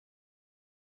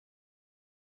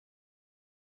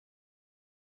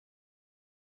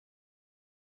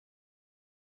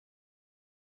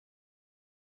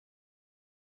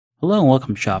Hello and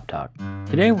welcome to Shop Talk.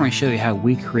 Today we're going to show you how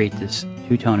we create this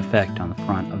two-tone effect on the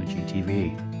front of a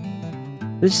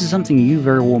GTV. This is something you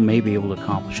very well may be able to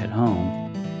accomplish at home.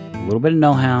 A little bit of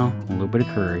know-how, a little bit of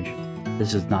courage.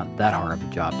 This is not that hard of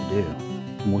a job to do.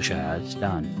 And we'll show you how it's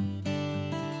done.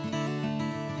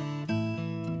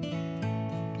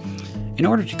 In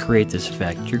order to create this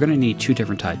effect, you're going to need two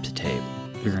different types of tape.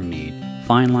 You're going to need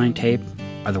fine line tape,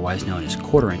 otherwise known as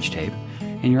 1/4 inch tape,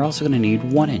 and you're also going to need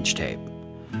 1-inch tape.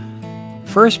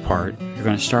 First part, you're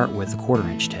going to start with the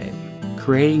 1/4 inch tape,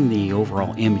 creating the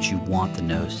overall image you want the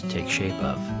nose to take shape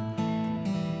of.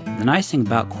 The nice thing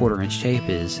about 1/4 inch tape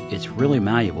is it's really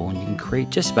malleable and you can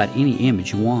create just about any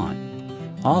image you want.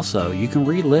 Also, you can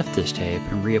relift this tape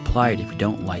and reapply it if you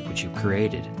don't like what you've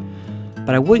created.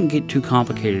 But I wouldn't get too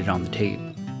complicated on the tape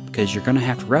because you're going to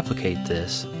have to replicate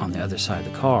this on the other side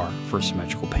of the car for a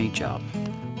symmetrical paint job.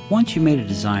 Once you made a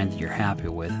design that you're happy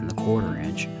with in the 1/4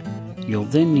 inch, you'll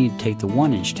then need to take the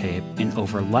 1-inch tape and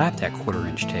overlap that 1/4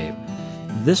 inch tape.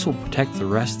 This will protect the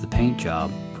rest of the paint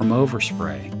job from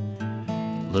overspray.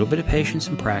 A little bit of patience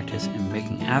and practice and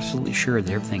making absolutely sure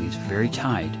that everything is very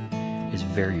tight is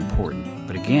very important.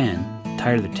 But again, the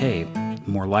tighter the tape, the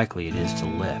more likely it is to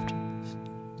lift.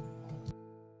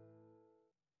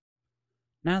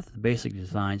 Now that the basic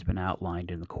design's been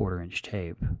outlined in the 1/4 inch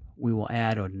tape, we will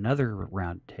add another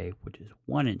round tape, which is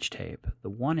 1-inch tape. The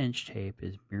 1-inch tape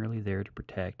is merely there to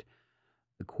protect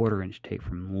the 1/4 inch tape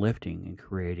from lifting and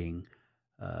creating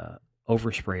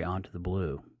overspray onto the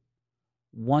blue.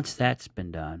 Once that's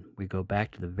been done, we go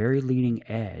back to the very leading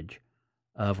edge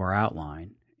of our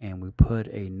outline and we put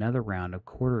another round of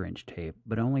 1/4 inch tape,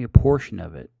 but only a portion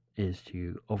of it is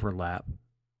to overlap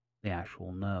the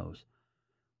actual nose.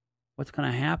 What's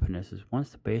going to happen is once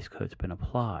the base coat's been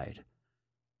applied,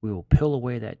 we will peel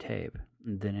away that tape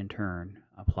and then in turn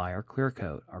apply our clear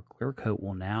coat. Our clear coat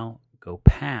will now go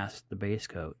past the base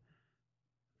coat,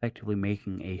 effectively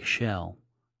making a shell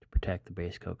to protect the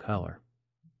base coat color.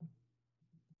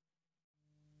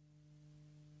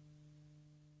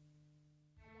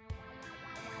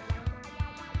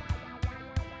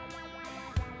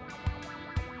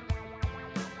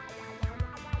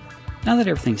 Now that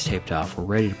everything's taped off, we're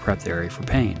ready to prep the area for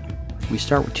paint. We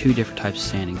start with two different types of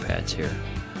sanding pads here.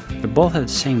 They both have the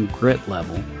same grit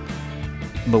level,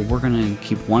 but we're going to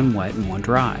keep one wet and one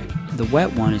dry. The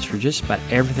wet one is for just about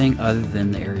everything other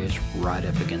than the areas right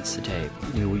up against the tape.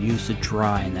 We will use the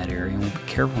dry in that area and we'll be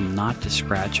careful not to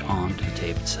scratch onto the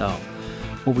tape itself.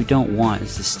 What we don't want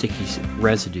is the sticky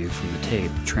residue from the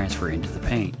tape to transfer into the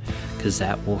paint, because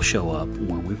that will show up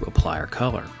when we apply our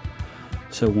color.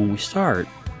 So when we start,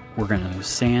 we're going to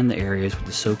sand the areas with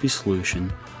the soapy solution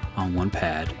on one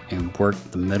pad and work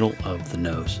the middle of the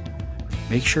nose.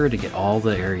 Make sure to get all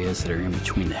the areas that are in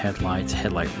between the headlights,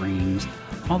 headlight rings,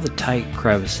 all the tight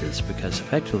crevices, because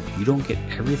effectively if you don't get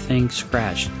everything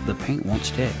scratched, the paint won't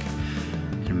stick.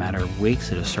 In a matter of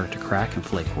weeks, it'll start to crack and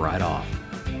flake right off.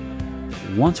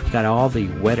 Once we got all the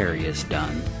wet areas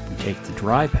done, we take the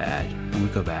dry pad and we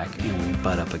go back and we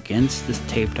butt up against this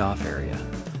taped off area.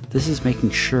 This is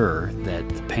making sure that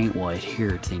the paint will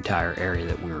adhere to the entire area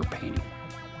that we were painting.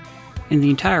 In the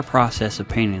entire process of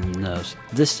painting the nose,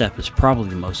 this step is probably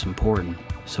the most important.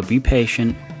 So be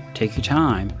patient, take your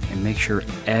time, and make sure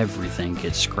everything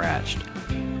gets scratched.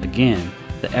 Again,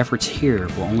 the efforts here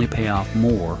will only pay off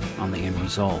more on the end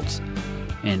results.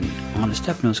 And on a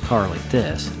step nose car like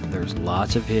this, there's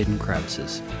lots of hidden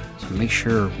crevices. So make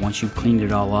sure once you've cleaned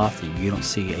it all off that you don't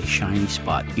see a shiny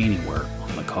spot anywhere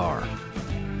on the car.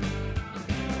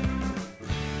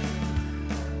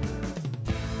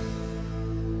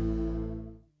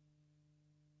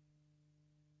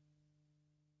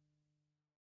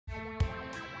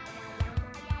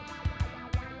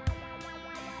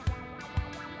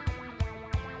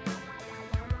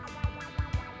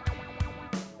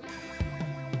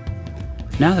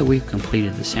 Now that we've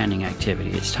completed the sanding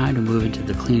activity, it's time to move into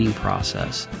the cleaning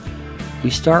process. We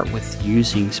start with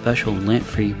using special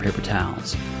lint-free paper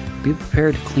towels. Be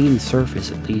prepared to clean the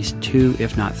surface at least 2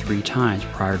 if not 3 times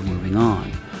prior to moving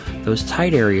on. Those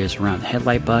tight areas around the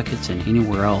headlight buckets and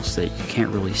anywhere else that you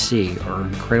can't really see are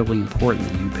incredibly important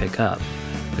that you pick up,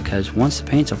 because once the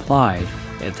paint's applied,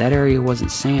 if that area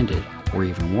wasn't sanded, or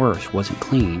even worse, wasn't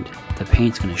cleaned, the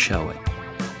paint's going to show it.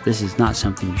 This is not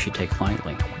something you should take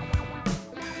lightly.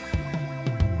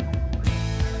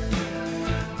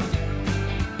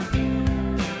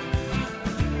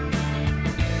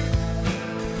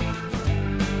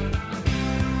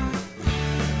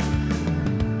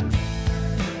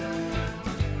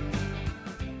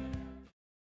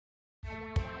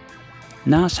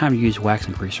 Now it's time to use wax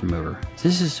and grease remover.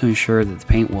 This is to ensure that the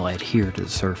paint will adhere to the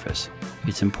surface.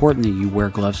 It's important that you wear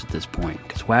gloves at this point,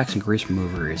 because wax and grease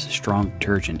remover is a strong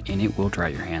detergent and it will dry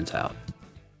your hands out.